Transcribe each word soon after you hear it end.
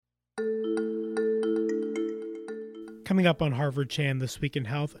Coming up on Harvard Chan This Week in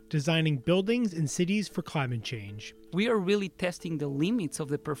Health, designing buildings and cities for climate change. We are really testing the limits of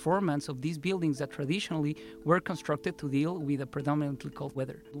the performance of these buildings that traditionally were constructed to deal with a predominantly cold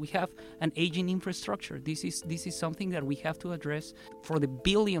weather. We have an aging infrastructure. This is something that we have to address for the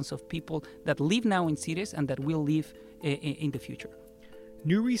billions of people that live now in cities and that will live in the future.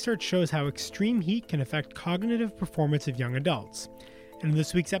 New research shows how extreme heat can affect cognitive performance of young adults. And in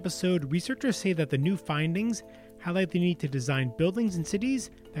this week's episode, researchers say that the new findings highlight the need to design buildings and cities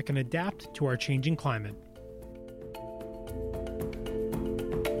that can adapt to our changing climate.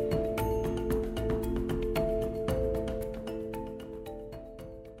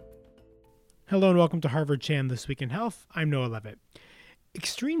 Hello and welcome to Harvard Chan This Week in Health. I'm Noah Levitt.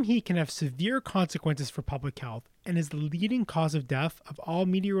 Extreme heat can have severe consequences for public health and is the leading cause of death of all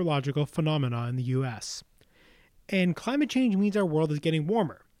meteorological phenomena in the U.S. And climate change means our world is getting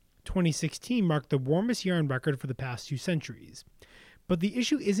warmer. 2016 marked the warmest year on record for the past 2 centuries. But the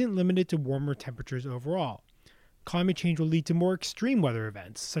issue isn't limited to warmer temperatures overall. Climate change will lead to more extreme weather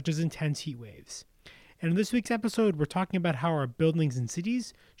events, such as intense heat waves. And in this week's episode, we're talking about how our buildings and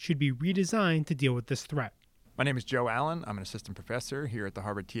cities should be redesigned to deal with this threat. My name is Joe Allen. I'm an assistant professor here at the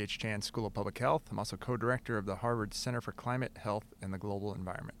Harvard T.H. Chan School of Public Health. I'm also co-director of the Harvard Center for Climate, Health, and the Global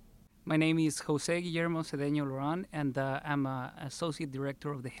Environment. My name is Jose Guillermo, Cedeño Laurent, and I'm an associate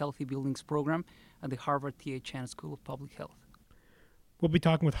director of the Healthy Buildings program at the Harvard T.H. School of Public Health. We'll be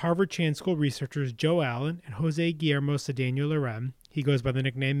talking with Harvard Chan School researchers Joe Allen and Jose Guillermo Cedeño Laurent. He goes by the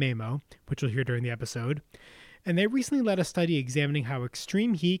nickname Memo, which you'll hear during the episode. And they recently led a study examining how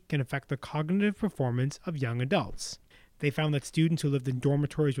extreme heat can affect the cognitive performance of young adults. They found that students who lived in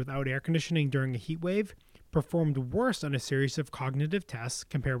dormitories without air conditioning during a heat wave performed worse on a series of cognitive tests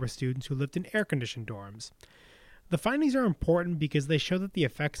compared with students who lived in air-conditioned dorms. The findings are important because they show that the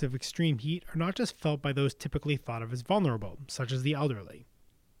effects of extreme heat are not just felt by those typically thought of as vulnerable, such as the elderly.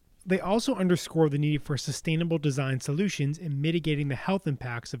 They also underscore the need for sustainable design solutions in mitigating the health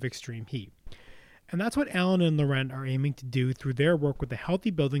impacts of extreme heat. And that's what Allen and Laurent are aiming to do through their work with the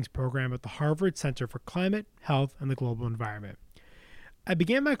Healthy Buildings program at the Harvard Center for Climate, Health, and the Global Environment. I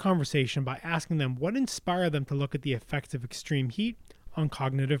began my conversation by asking them what inspired them to look at the effects of extreme heat on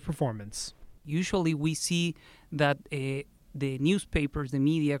cognitive performance. Usually we see that the newspapers, the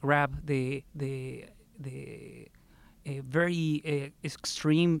media grab the very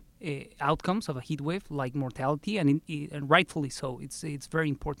extreme outcomes of a heat wave, like mortality, and rightfully so. It's very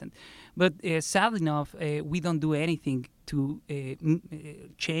important. But sad enough, we don't do anything to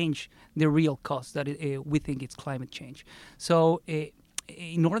change the real cause that we think it's climate change. So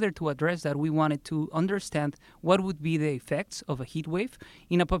in order to address that, we wanted to understand what would be the effects of a heat wave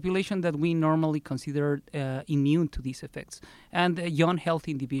in a population that we normally consider immune to these effects. And young,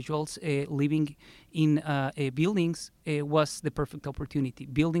 healthy individuals living in buildings was the perfect opportunity,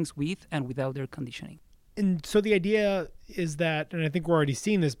 buildings with and without air conditioning. And so the idea is that, and I think we're already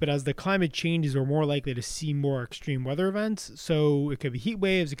seeing this, but as the climate changes, we're more likely to see more extreme weather events. So it could be heat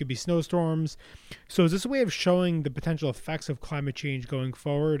waves, it could be snowstorms. So is this a way of showing the potential effects of climate change going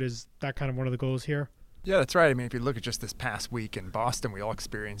forward? Is that kind of one of the goals here? Yeah, that's right. I mean, if you look at just this past week in Boston, we all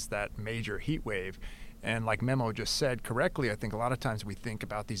experienced that major heat wave. And like Memo just said correctly, I think a lot of times we think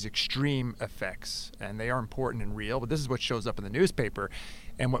about these extreme effects, and they are important and real, but this is what shows up in the newspaper.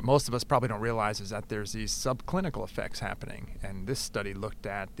 And what most of us probably don't realize is that there's these subclinical effects happening. And this study looked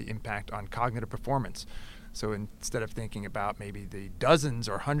at the impact on cognitive performance. So instead of thinking about maybe the dozens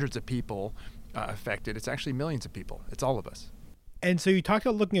or hundreds of people affected, it's actually millions of people. It's all of us. And so you talked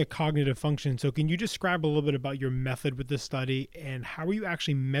about looking at cognitive function. So can you describe a little bit about your method with this study and how are you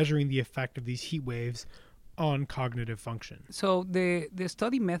actually measuring the effect of these heat waves on cognitive function? So the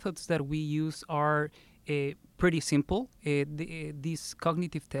study methods that we use are pretty simple. These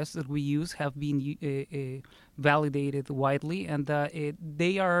cognitive tests that we use have been validated widely, and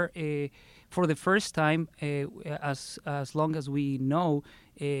they are, for the first time, as long as we know,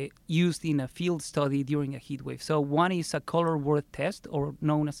 used in a field study during a heat wave. So one is a color word test, or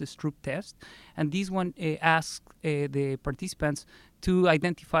known as the Stroop test, and this one asks the participants to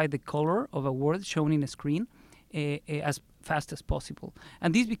identify the color of a word shown in a screen as fast as possible.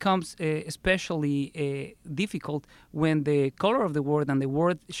 And this becomes especially difficult when the color of the word and the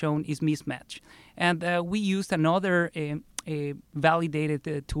word shown is mismatched. And we used another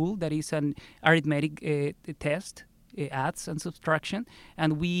validated tool that is an arithmetic test, adds and subtraction,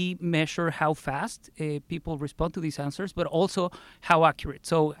 and we measure how fast people respond to these answers, but also how accurate.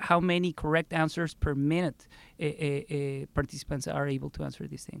 So how many correct answers per minute participants are able to answer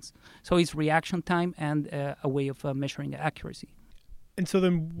these things. So it's reaction time and a way of measuring accuracy. And so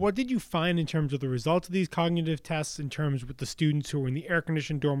then what did you find in terms of the results of these cognitive tests in terms with the students who were in the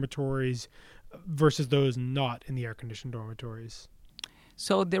air-conditioned dormitories versus those not in the air-conditioned dormitories?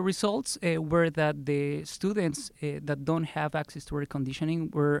 So the results were that the students that don't have access to air conditioning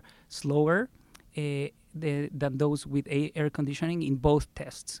were slower than those with air conditioning in both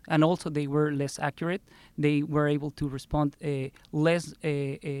tests. And also they were less accurate. They were able to respond less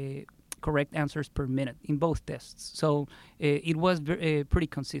correct answers per minute in both tests. So it was pretty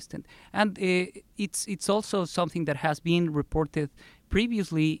consistent. And it's also something that has been reported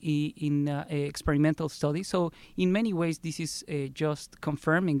previously in experimental studies. So in many ways, this is just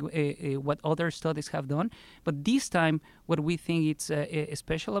confirming what other studies have done. But this time, what we think it's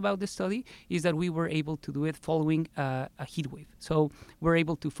special about the study is that we were able to do it following a heat wave. So we're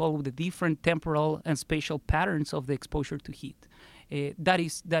able to follow the different temporal and spatial patterns of the exposure to heat. That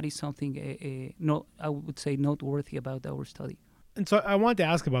is something I would say noteworthy about our study. And so I wanted to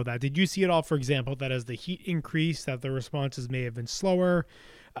ask about that. Did you see at all, for example, that as the heat increased, that the responses may have been slower?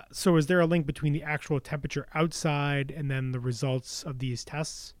 So is there a link between the actual temperature outside and then the results of these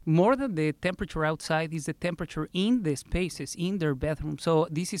tests? More than the temperature outside is the temperature in the spaces, in their bedroom. So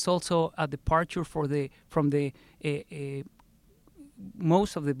this is also a departure from the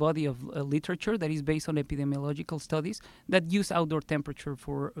most of the body of literature that is based on epidemiological studies that use outdoor temperature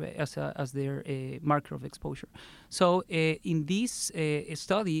as their marker of exposure. So in this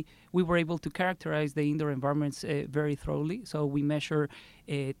study, we were able to characterize the indoor environments very thoroughly. So we measure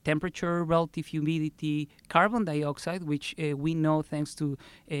temperature, relative humidity, carbon dioxide, which we know thanks to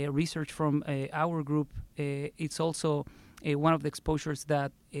research from our group, it's also one of the exposures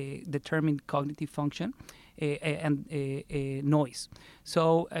that determine cognitive function. And noise.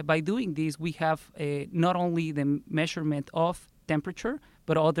 So by doing this, we have not only the measurement of temperature,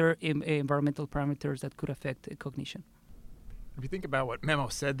 but other environmental parameters that could affect cognition. If you think about what Memo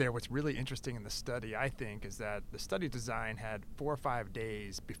said there, what's really interesting in the study, I think, is that the study design had 4 or 5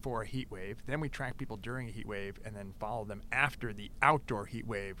 days before a heat wave. Then we track people during a heat wave and then follow them after the outdoor heat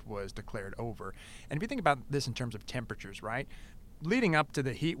wave was declared over. And if you think about this in terms of temperatures, right? Leading up to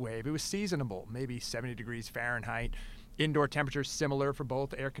the heat wave, it was seasonable, maybe 70 degrees Fahrenheit. Indoor temperatures similar for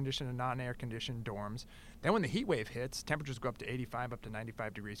both air-conditioned and non-air-conditioned dorms. Then when the heat wave hits, temperatures go up to 85, up to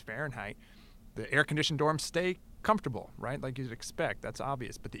 95 degrees Fahrenheit. The air-conditioned dorms stay comfortable, right, like you'd expect. That's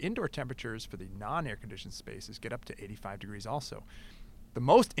obvious. But the indoor temperatures for the non-air-conditioned spaces get up to 85 degrees also. The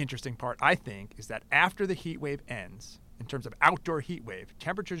most interesting part, I think, is that after the heat wave ends, in terms of outdoor heat wave,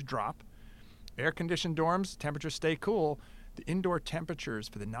 temperatures drop. Air-conditioned dorms, temperatures stay cool. The indoor temperatures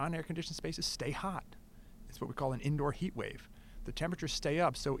for the non-air-conditioned spaces stay hot. It's what we call an indoor heat wave. The temperatures stay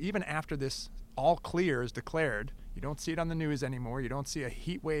up. So even after this all clear is declared, you don't see it on the news anymore. You don't see a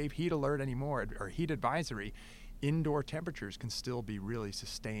heat wave, heat alert anymore, or heat advisory. Indoor temperatures can still be really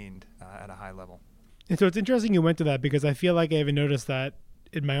sustained at a high level. And so it's interesting you went to that because I feel like I even noticed that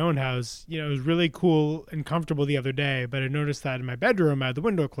in my own house. It was really cool and comfortable the other day, but I noticed that in my bedroom I had the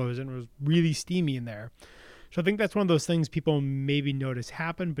window closed and it was really steamy in there. So I think that's one of those things people maybe notice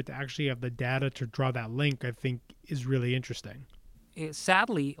happen, but to actually have the data to draw that link, I think, is really interesting.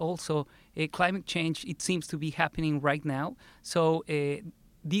 Sadly, also, climate change, it seems to be happening right now. So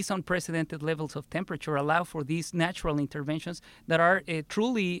these unprecedented levels of temperature allow for these natural interventions that are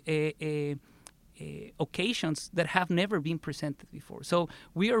truly occasions that have never been presented before. So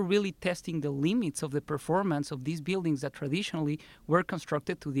we are really testing the limits of the performance of these buildings that traditionally were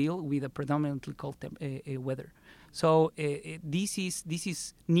constructed to deal with a predominantly cold weather. So this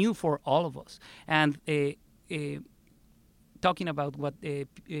is new for all of us. And talking about what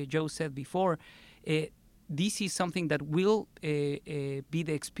Joe said before, this is something that will be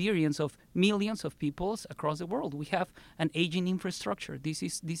the experience of millions of people across the world. We have an aging infrastructure. This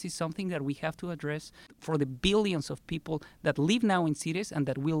is something that we have to address for the billions of people that live now in cities and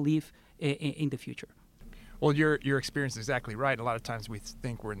that will live in the future. Well, your experience is exactly right. A lot of times we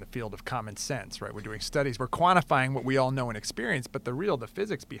think we're in the field of common sense, right? We're doing studies, we're quantifying what we all know and experience, but the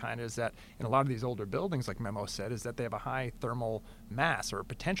physics behind it is that in a lot of these older buildings, like Memo said, is that they have a high thermal mass or a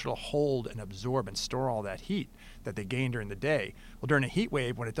potential to hold and absorb and store all that heat that they gain during the day. Well, during a heat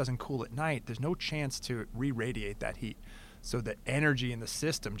wave, when it doesn't cool at night, there's no chance to re-radiate that heat. So the energy in the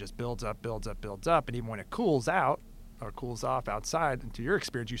system just builds up, and even when it cools out, or cools off outside, and to your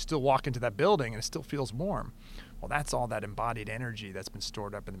experience, you still walk into that building and it still feels warm. Well, that's all that embodied energy that's been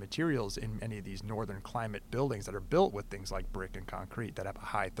stored up in the materials in many of these northern climate buildings that are built with things like brick and concrete that have a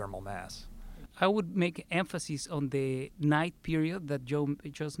high thermal mass. I would make emphasis on the night period that Joe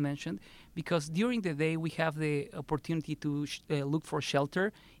just mentioned, because during the day we have the opportunity to look for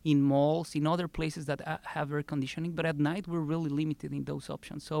shelter in malls, in other places that have air conditioning, but at night we're really limited in those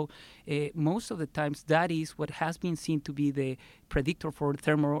options. So most of the times that is what has been seen to be the predictor for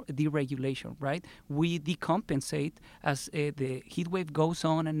thermal deregulation, right? We decompensate as the heat wave goes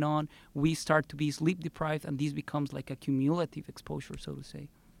on and on. We start to be sleep deprived, and this becomes like a cumulative exposure, so to say.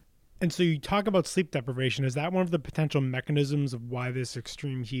 And so you talk about sleep deprivation. Is that one of the potential mechanisms of why this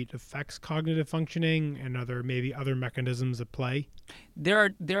extreme heat affects cognitive functioning, and maybe other mechanisms at play? There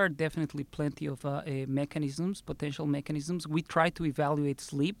are definitely plenty of potential mechanisms. We try to evaluate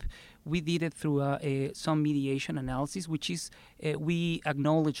sleep. We did it through some mediation analysis, which is we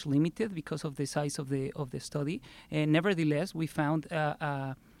acknowledge limited because of the size of the study. Nevertheless, we found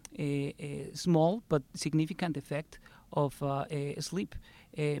a small but significant effect of sleep,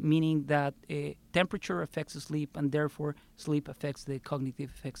 meaning that temperature affects sleep, and therefore sleep affects the cognitive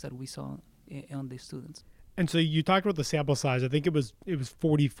effects that we saw on the students. And so you talked about the sample size. I think it was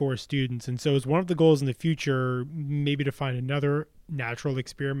 44 students. And so is one of the goals in the future maybe to find another natural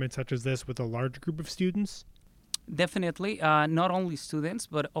experiment such as this with a large group of students? Definitely, not only students,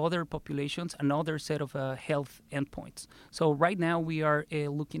 but other populations, another set of health endpoints. So right now we are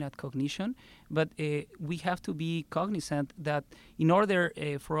looking at cognition, but we have to be cognizant that in order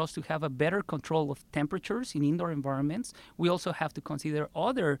for us to have a better control of temperatures in indoor environments, we also have to consider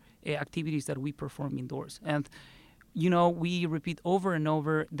other activities that we perform indoors. And we repeat over and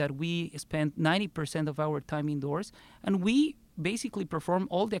over that we spend 90% of our time indoors, and we basically perform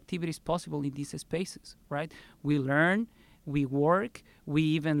all the activities possible in these spaces, right? We learn, we work, we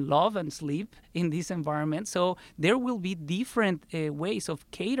even love and sleep in this environment. So there will be different ways of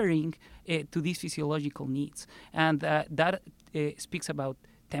catering to these physiological needs. And that speaks about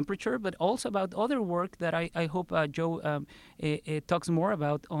temperature, but also about other work that I hope Joe talks more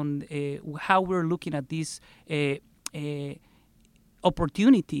about on how we're looking at this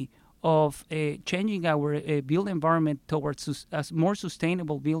opportunity of changing our built environment towards a more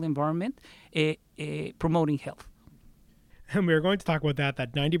sustainable built environment, promoting health. And we are going to talk about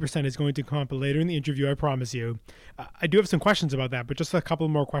that 90% is going to come up later in the interview, I promise you. I do have some questions about that, but just a couple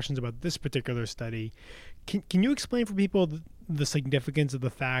more questions about this particular study. Can you explain for people the significance of the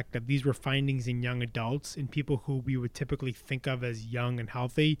fact that these were findings in young adults, in people who we would typically think of as young and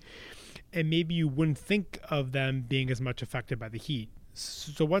healthy, and maybe you wouldn't think of them being as much affected by the heat?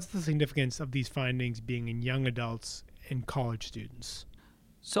 So what's the significance of these findings being in young adults and college students?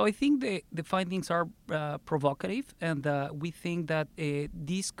 So I think the findings are provocative, and we think that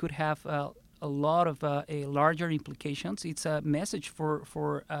this could have a lot of larger implications. It's a message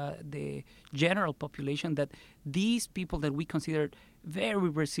for the general population that these people that we consider very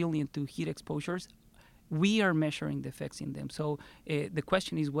resilient to heat exposures, we are measuring the effects in them. So the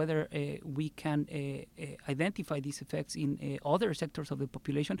question is whether we can identify these effects in other sectors of the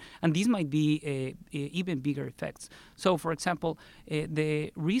population, and these might be even bigger effects. So, for example,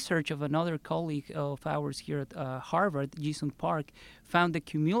 the research of another colleague of ours here at Harvard, Jason Park, found the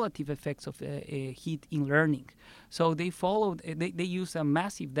cumulative effects of heat in learning. So they they used a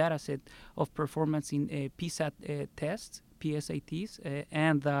massive data set of performance in PSAT tests, PSATs,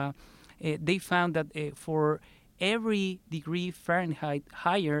 and they found that for every degree Fahrenheit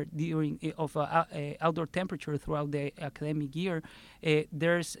higher during outdoor temperature throughout the academic year,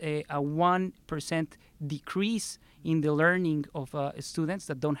 there's a 1% decrease in the learning of students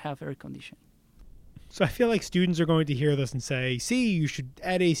that don't have air conditioning. So I feel like students are going to hear this and say, see, you should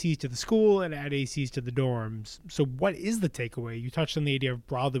add ACs to the school and add ACs to the dorms. So what is the takeaway? You touched on the idea of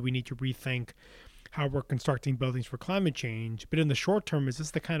broadly we need to rethink how we're constructing buildings for climate change. But in the short term, is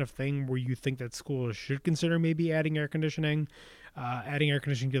this the kind of thing where you think that schools should consider maybe adding air conditioning to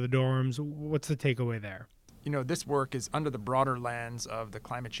the dorms? What's the takeaway there? This work is under the broader lens of the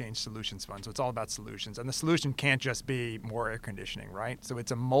Climate Change Solutions Fund. So it's all about solutions. And the solution can't just be more air conditioning, right? So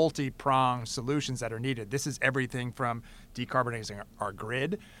it's a multi-pronged solutions that are needed. This is everything from decarbonizing our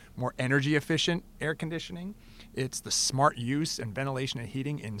grid, more energy efficient air conditioning. It's the smart use and ventilation and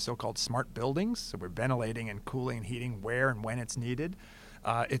heating in so-called smart buildings. So we're ventilating and cooling and heating where and when it's needed.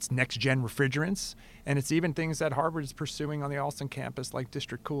 It's next-gen refrigerants, and it's even things that Harvard is pursuing on the Austin campus, like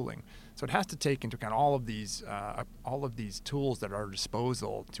district cooling. So it has to take into account all of these tools that are at our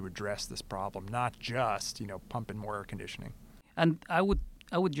disposal to address this problem, not just pumping more air conditioning. And I would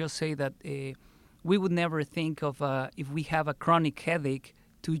just say that we would never think of if we have a chronic headache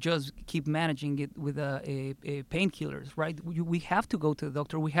to just keep managing it with a painkillers, right? We have to go to the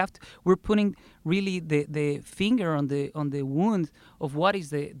doctor. We're putting really the finger on the wound of what is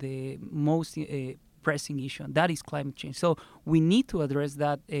the most pressing issue, and that is climate change. So we need to address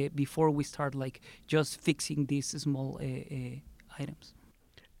that before we start just fixing these small items.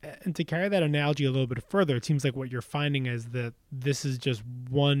 And to carry that analogy a little bit further, it seems like what you're finding is that this is just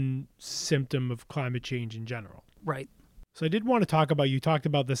one symptom of climate change in general. Right. So I did want to talk about, you talked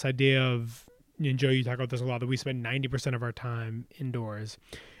about this idea of, and Joe, you talk about this a lot, that we spend 90% of our time indoors.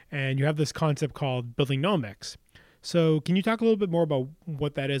 And you have this concept called buildingnomics. So can you talk a little bit more about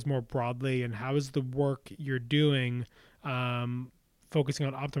what that is more broadly, and how is the work you're doing focusing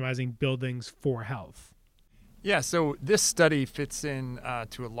on optimizing buildings for health? Yeah, so this study fits in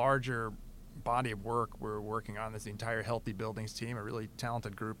to a larger body of work we're working on. This is the entire Healthy Buildings team, a really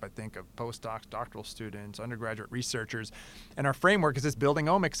talented group, I think, of postdocs, doctoral students, undergraduate researchers. And our framework is this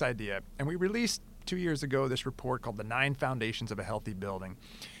buildingomics idea. And we released 2 years ago this report called The 9 Foundations of a Healthy Building.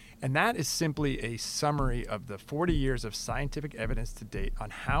 And that is simply a summary of the 40 years of scientific evidence to date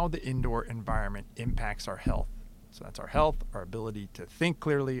on how the indoor environment impacts our health. So that's our health, our ability to think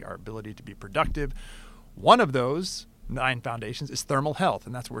clearly, our ability to be productive. One of those 9 foundations is thermal health,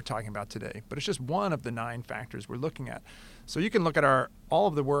 and that's what we're talking about today. But it's just one of the 9 factors we're looking at. So you can look at all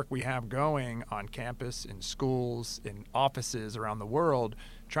of the work we have going on campus, in schools, in offices around the world,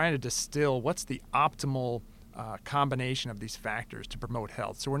 trying to distill what's the optimal combination of these factors to promote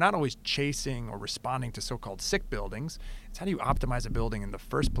health. So we're not always chasing or responding to so-called sick buildings. It's how do you optimize a building in the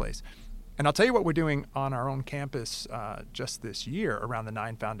first place? And I'll tell you what we're doing on our own campus just this year around the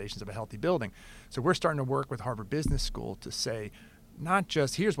 9 foundations of a healthy building. So we're starting to work with Harvard Business School to say, not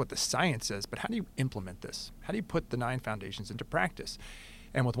just here's what the science says, but how do you implement this? How do you put the 9 foundations into practice?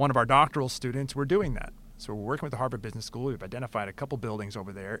 And with one of our doctoral students, we're doing that. So we're working with the Harvard Business School. We've identified a couple buildings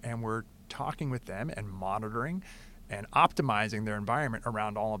over there, and we're talking with them and monitoring and optimizing their environment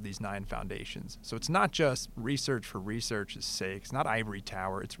around all of these 9 foundations. So it's not just research for research's sake. It's not ivory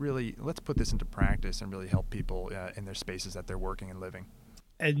tower. It's really, let's put this into practice and really help people in their spaces that they're working and living.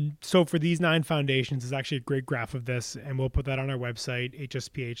 And so for these 9 foundations, there's actually a great graph of this, and we'll put that on our website,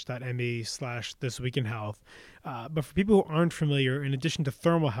 hsph.me/thisweekinhealth. But for people who aren't familiar, in addition to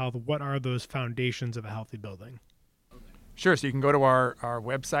thermal health, what are those foundations of a healthy building? Sure. So you can go to our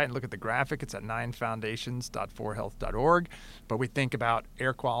website and look at the graphic. It's at 9foundations.forhealth.org. But we think about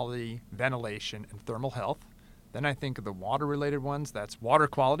air quality, ventilation, and thermal health. Then I think of the water-related ones. That's water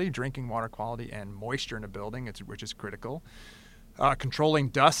quality, drinking water quality, and moisture in a building, which is critical. Controlling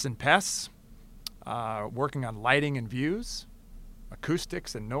dust and pests, working on lighting and views,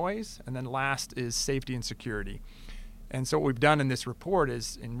 acoustics and noise, and then last is safety and security. And so what we've done in this report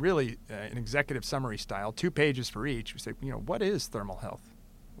is, in really an executive summary style, 2 pages for each, we say, what is thermal health?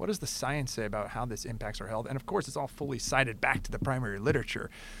 What does the science say about how this impacts our health? And of course, it's all fully cited back to the primary literature.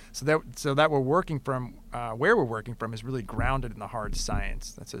 So that we're working from, where we're working from is really grounded in the hard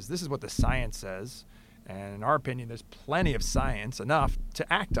science that says this is what the science says. And in our opinion, there's plenty of science, enough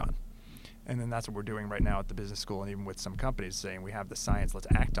to act on. And then that's what we're doing right now at the business school, and even with some companies saying we have the science, let's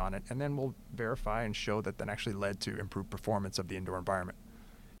act on it. And then we'll verify and show that actually led to improved performance of the indoor environment.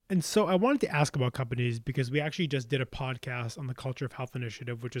 And so I wanted to ask about companies because we actually just did a podcast on the Culture of Health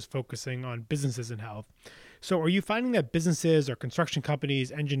Initiative, which is focusing on businesses in health. So are you finding that businesses or construction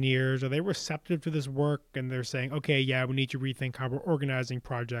companies, engineers, are they receptive to this work and they're saying, okay, yeah, we need to rethink how we're organizing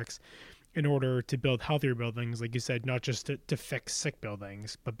projects in order to build healthier buildings, like you said, not just to fix sick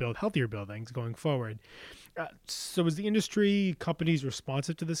buildings, but build healthier buildings going forward. So is the industry, companies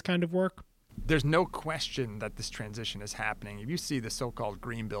responsive to this kind of work? There's no question that this transition is happening. If you see the so-called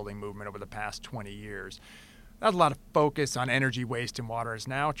green building movement over the past 20 years, there's a lot of focus on energy, waste, and water is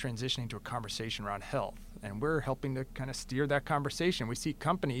now transitioning to a conversation around health. And we're helping to kind of steer that conversation. We see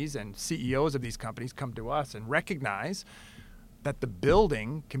companies and CEOs of these companies come to us and recognize that the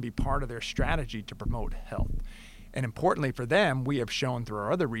building can be part of their strategy to promote health. And importantly for them, we have shown through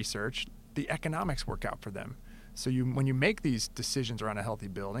our other research, the economics work out for them. So when you make these decisions around a healthy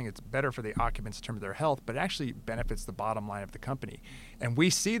building, it's better for the occupants in terms of their health, but it actually benefits the bottom line of the company. And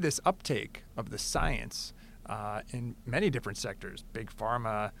we see this uptake of the science in many different sectors, big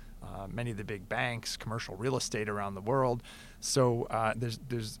pharma, many of the big banks, commercial real estate around the world. So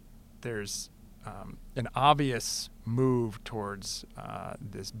there's an obvious move towards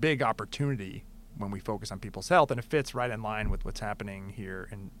this big opportunity when we focus on people's health, and it fits right in line with what's happening here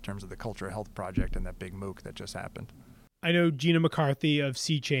in terms of the Culture of Health project and that big MOOC that just happened. I know Gina McCarthy of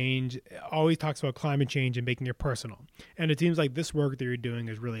Sea Change always talks about climate change and making it personal. And it seems like this work that you're doing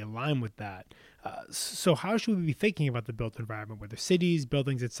is really aligned with that. So how should we be thinking about the built environment, whether cities,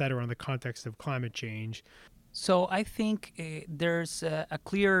 buildings, et cetera, in the context of climate change? So I think there's a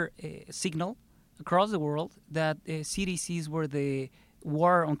clear signal across the world that cities is where the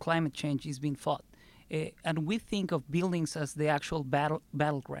war on climate change is being fought. And we think of buildings as the actual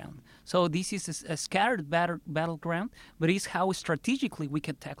battleground. So this is a scattered battleground, but it's how strategically we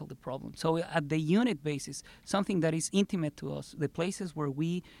can tackle the problem. So at the unit basis, something that is intimate to us, the places where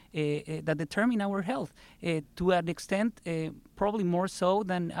we that determine our health, to an extent probably more so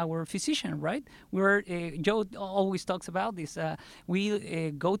than our physician, right? Joe always talks about this.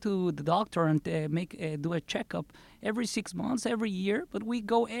 We go to the doctor and do a checkup every 6 months, every year, but we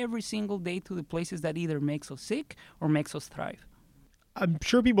go every single day to the places that either makes us sick or makes us thrive. I'm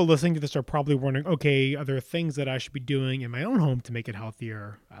sure people listening to this are probably wondering, okay, are there things that I should be doing in my own home to make it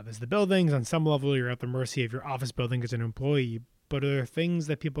healthier? There's the buildings. On some level, you're at the mercy of your office building as an employee. But are there things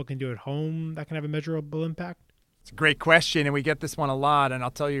that people can do at home that can have a measurable impact? It's a great question, and we get this one a lot, and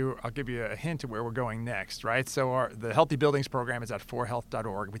I'll give you a hint of where we're going next, right? So the Healthy Buildings program is at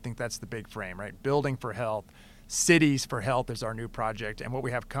forhealth.org. We think that's the big frame, right? Building for health. Cities for Health is our new project, and what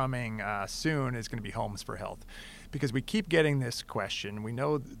we have coming soon is going to be Homes for Health, because we keep getting this question. We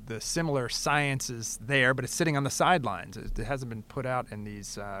know the similar science is there, but it's sitting on the sidelines. It hasn't been put out in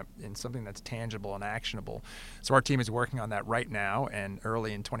in something that's tangible and actionable. So our team is working on that right now, and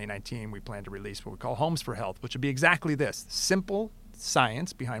early in 2019, we plan to release what we call Homes for Health, which will be exactly this: simple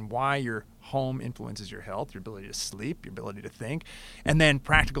science behind why your home influences your health, your ability to sleep, your ability to think, and then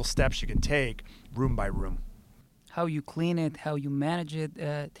practical steps you can take room by room. How you clean it, how you manage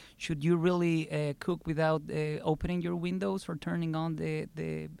it. Should you really cook without opening your windows or turning on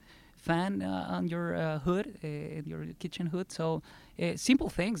the fan on your hood, your kitchen hood? So simple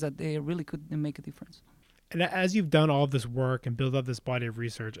things that really could make a difference. And as you've done all of this work and built up this body of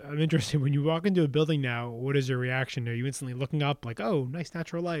research, I'm interested, when you walk into a building now, what is your reaction? Are you instantly looking up like, oh, nice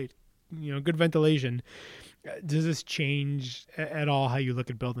natural light, good ventilation? Does this change at all how you look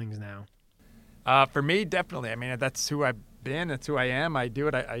at buildings now? For me, definitely. I mean, that's who I've been. That's who I am. I do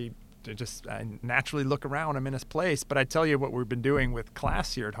it. I naturally look around. I'm in this place. But I tell you what we've been doing with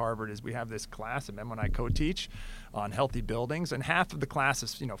class here at Harvard is we have this class, and Memo and I co-teach on healthy buildings. And half of the class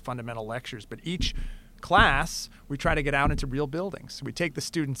is, fundamental lectures. But each class, we try to get out into real buildings. We take the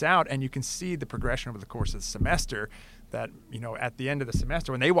students out, and you can see the progression over the course of the semester that, at the end of the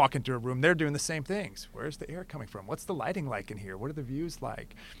semester, when they walk into a room, they're doing the same things. Where's the air coming from? What's the lighting like in here? What are the views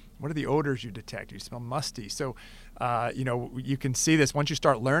like? What are the odors you detect? Do you smell musty? So, you can see this once you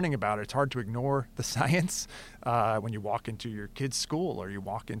start learning about it. It's hard to ignore the science when you walk into your kid's school or you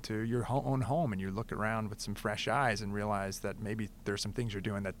walk into your own home and you look around with some fresh eyes and realize that maybe there's some things you're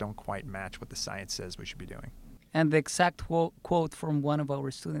doing that don't quite match what the science says we should be doing. And the exact quote from one of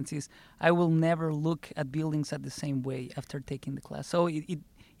our students is, "I will never look at buildings at the same way after taking the class." So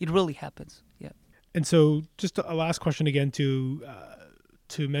it really happens. Yeah. And so just a last question again to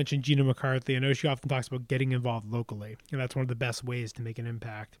mention Gina McCarthy. I know she often talks about getting involved locally, and that's one of the best ways to make an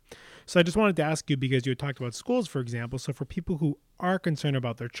impact. So I just wanted to ask you, because you had talked about schools, for example. So for people who are concerned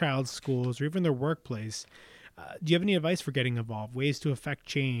about their child's schools or even their workplace, do you have any advice for getting involved, ways to affect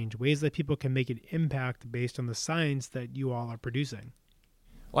change, ways that people can make an impact based on the science that you all are producing?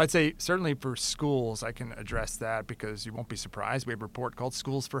 Well, I'd say certainly for schools, I can address that because you won't be surprised. We have a report called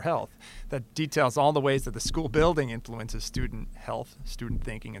Schools for Health that details all the ways that the school building influences student health, student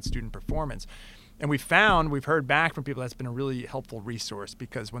thinking, and student performance. And we've heard back from people that's been a really helpful resource,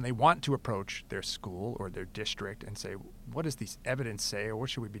 because when they want to approach their school or their district and say, what does this evidence say, or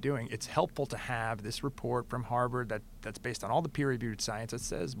what should we be doing? It's helpful to have this report from Harvard that's based on all the peer-reviewed science that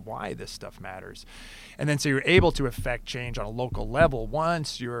says why this stuff matters. And then so you're able to affect change on a local level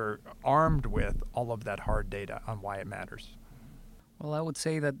once you're armed with all of that hard data on why it matters. Well, I would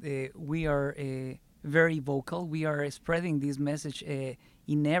say that we are very vocal. We are spreading this message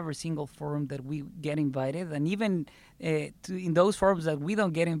in every single forum that we get invited, and even in those forums that we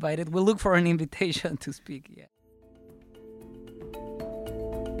don't get invited, we'll look for an invitation to speak. Yeah.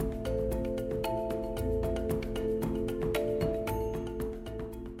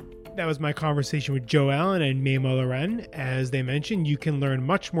 That was my conversation with Joe Allen and Memo Laurent. As they mentioned, you can learn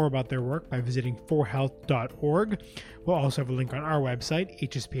much more about their work by visiting forhealth.org. We'll also have a link on our website,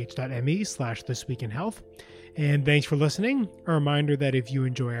 hsph.me/thisweekinhealth. And thanks for listening. A reminder that if you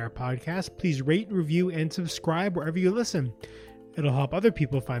enjoy our podcast, please rate, review, and subscribe wherever you listen. It'll help other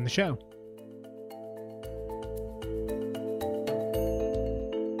people find the show.